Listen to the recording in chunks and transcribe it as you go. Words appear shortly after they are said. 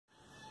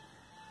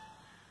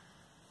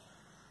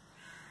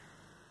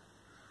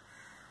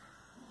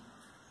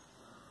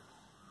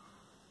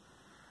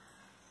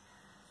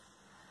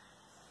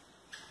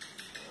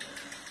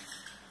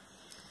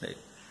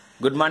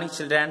Good morning,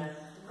 children.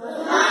 Good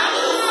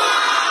morning, sir.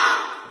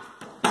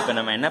 இப்போ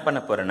நம்ம என்ன பண்ண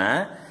போறோம்னா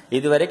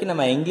இதுவரைக்கும்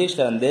நம்ம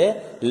இங்கிலீஷ்ல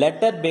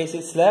லெட்டர்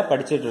பேசிஸ்ல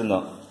படிச்சிட்டு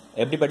இருந்தோம்.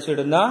 எப்படி படிச்சிட்டு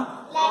இருந்தோம்?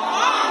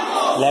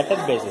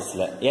 லெட்டர்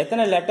பேசிஸ்ல.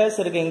 எத்தனை லெட்டர்ஸ்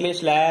இருக்கு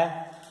இங்கிலீஷ்ல?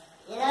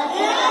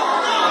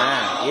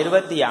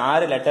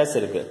 26 லெட்டர்ஸ்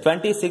இருக்கு.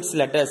 26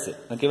 லெட்டர்ஸ்.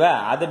 ஓகேவா?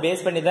 அதை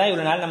பேஸ் பண்ணி தான்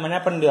இவ்வளவு நாள் நம்ம என்ன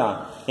பண்ணிட்டோம்?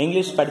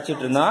 இங்கிலீஷ்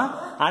படிச்சிட்டு இருந்தோம்.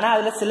 ஆனா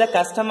அதுல சில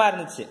கஷ்டமா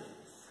இருந்துச்சு.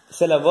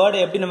 சில வேர்டு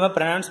எப்படி நம்ம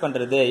ப்ரொனவுன்ஸ்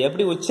பண்றது,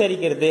 எப்படி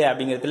உச்சரிக்கிறது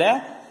அப்படிங்கிறதுல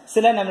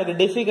சில நமக்கு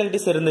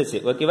டிஃபிகல்டிஸ் இருந்துச்சு.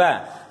 ஓகேவா?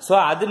 சோ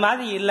அது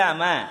மாதிரி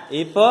இல்லாம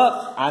இப்போ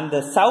அந்த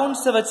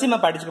சவுண்ட்ஸ் வச்சு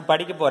நம்ம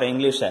படிக்க போறோம்.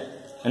 இங்கிலீஷ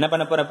என்ன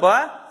பண்ண போறப்போ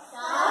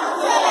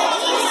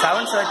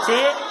சவுண்ட்ஸ் வச்சு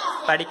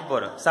படிக்க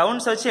போறோம்.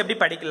 சவுண்ட்ஸ் வச்சு எப்படி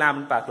படிக்கலாம்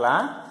அப்படின்னு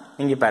பார்க்கலாம்.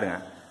 இங்க பாருங்க.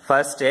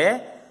 ஃபர்ஸ்ட்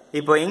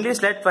இப்போ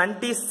இங்கிலீஷ்ல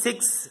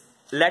 26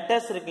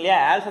 லெட்டர்ஸ் இருக்கு இல்லையா?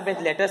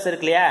 ஆல்பபெட் லெட்டர்ஸ்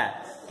இருக்கு இல்லையா?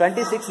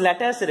 26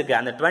 லெட்டர்ஸ் இருக்கு.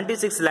 அந்த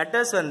 26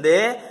 லெட்டர்ஸ்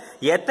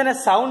எத்தனை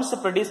சவுண்ட்ஸ்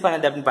ப்ரொடியூஸ்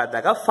பண்ணது அப்படின்னு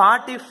பார்த்தாக்கா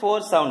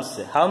 44 sounds.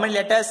 How many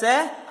letters?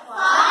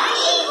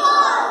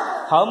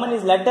 44. How many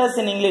letters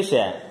in English?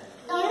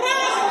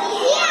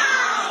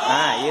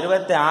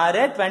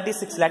 26.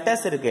 26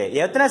 letters இருக்கு.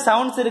 எத்தனை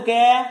சவுண்ட்ஸ் இருக்கு?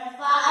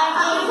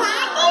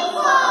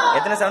 44.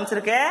 எத்தனை சவுண்ட்ஸ்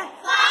இருக்கு?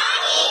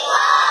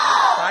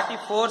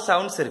 44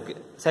 சவுண்ட்ஸ் இருக்கு.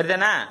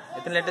 சரிதானா?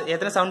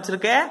 எத்தனை சவுண்ட்ஸ்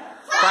இருக்கு?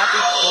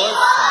 44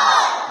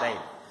 சவுண்ட்ஸ்.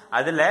 ரைட்.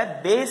 அதுல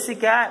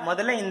பேசிக்கா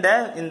முதல்ல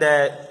இந்த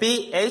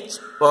PHONETICS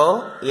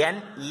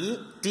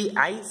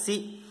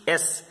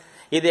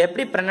இது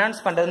எப்படி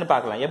ப்ரொனவுன்ஸ் பண்றதுன்னு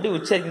பார்க்கலாம். எப்படி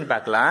உச்சரிக்கணும்னு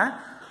பார்க்கலாம்.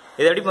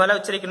 இது எப்படி முதல்ல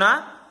உச்சரிக்கணும்?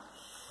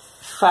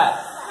 ஃப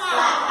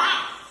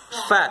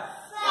ஃப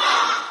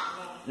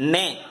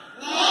நே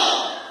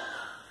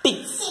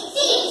டிக்ஸ்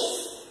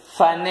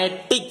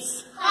ஃபனெட்டிக்ஸ்.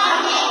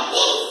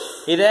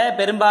 இத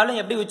பெரும்பாலும்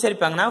எப்படி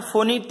உச்சரிப்பாங்கன்னா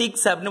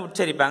phonetics அப்படின்னு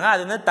உச்சரிப்பாங்க.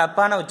 அது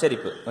தப்பான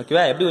உச்சரிப்பு.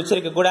 ஓகேவா? எப்படி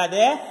உச்சரிக்க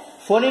கூடாது?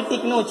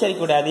 phonetics உச்சரிக்க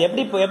கூடாது.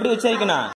 எப்படி உச்சரிக்கணும்?